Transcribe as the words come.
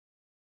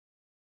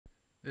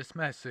This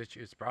message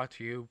is brought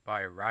to you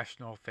by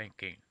Rational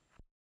Thinking.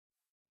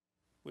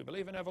 We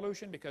believe in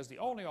evolution because the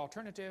only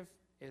alternative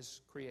is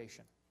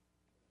creation.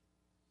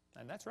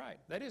 And that's right.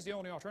 That is the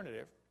only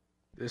alternative.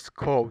 This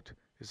quote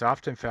is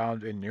often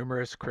found in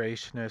numerous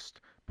creationist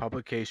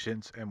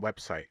publications and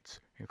websites,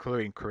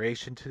 including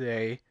Creation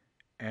Today,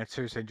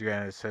 Answers in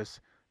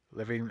Genesis,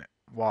 Living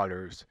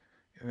Waters,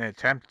 in an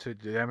attempt to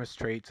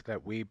demonstrate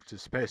that we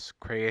dismiss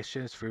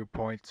creationist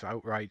viewpoints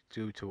outright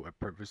due to a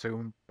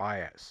presumed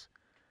bias.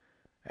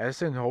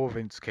 As in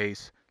Hovind's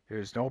case, there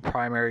is no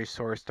primary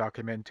source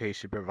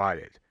documentation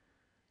provided.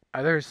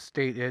 Others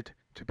state it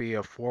to be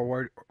a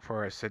foreword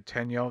for a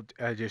centennial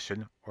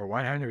edition or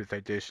 100th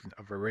edition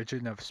of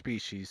Origin of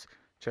Species,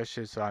 just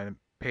as on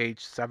page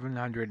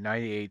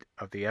 798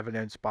 of the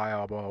Evidence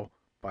Bible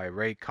by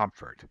Ray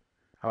Comfort.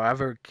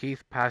 However,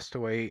 Keith passed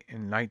away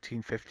in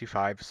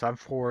 1955, some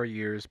 4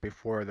 years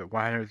before the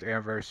 100th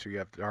anniversary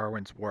of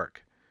Darwin's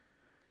work.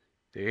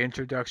 The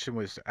introduction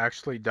was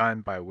actually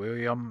done by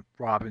William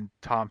Robin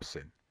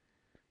Thompson.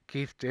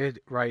 Keith did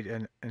write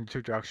an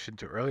introduction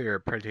to earlier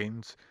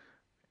printings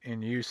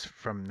in use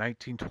from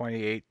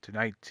 1928 to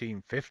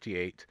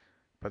 1958,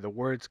 but the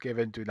words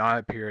given do not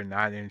appear in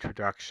that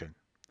introduction.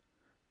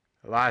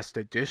 The last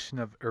edition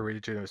of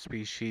Origin of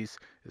Species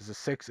is the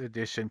 6th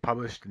edition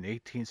published in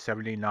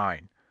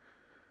 1879.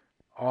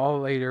 All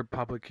later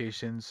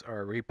publications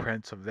are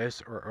reprints of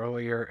this or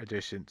earlier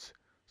editions,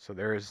 so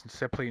there is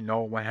simply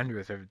no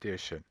 100th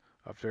edition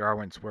of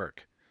Darwin's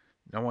work.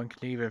 No one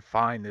can even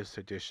find this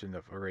edition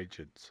of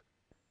Origins.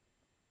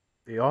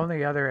 The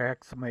only other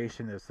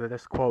explanation is that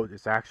this quote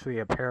is actually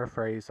a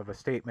paraphrase of a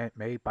statement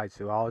made by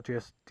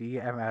zoologist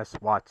D.M.S.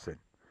 Watson.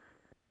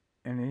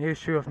 In an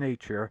issue of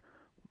Nature,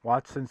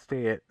 Watson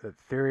stated that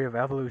the theory of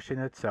evolution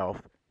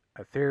itself,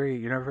 a theory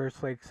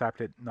universally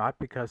accepted not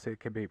because it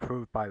can be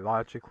proved by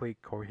logically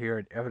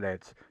coherent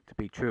evidence to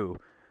be true,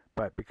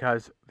 but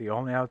because the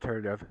only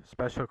alternative,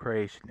 special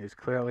creation, is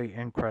clearly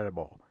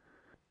incredible.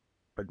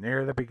 But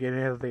near the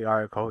beginning of the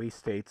article he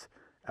states,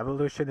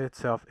 evolution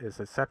itself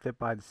is accepted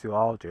by the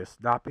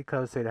zoologist not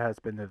because it has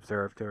been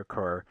observed to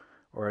occur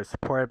or is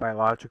supported by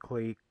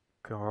logically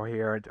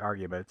coherent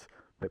arguments,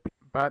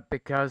 but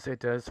because it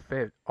does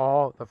fit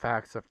all the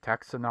facts of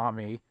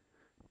taxonomy,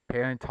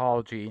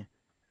 paleontology,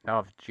 and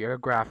of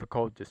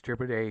geographical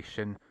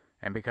distribution,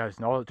 and because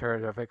no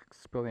alternative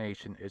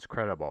explanation is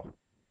credible.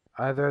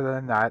 Other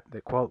than that,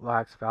 the quote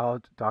lacks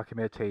valid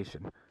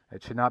documentation.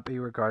 It should not be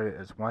regarded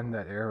as one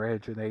that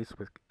originates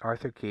with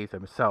Arthur Keith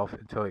himself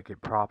until it can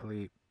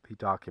properly be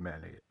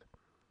documented.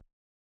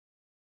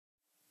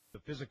 The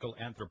physical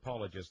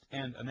anthropologist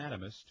and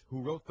anatomist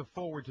who wrote the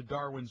foreword to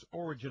Darwin's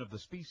Origin of the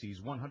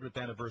Species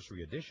 100th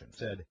Anniversary Edition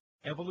said,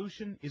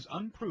 "Evolution is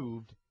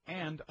unproved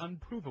and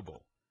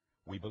unprovable.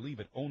 We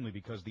believe it only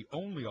because the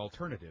only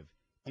alternative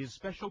is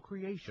special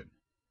creation,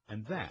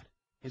 and that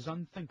is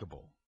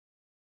unthinkable."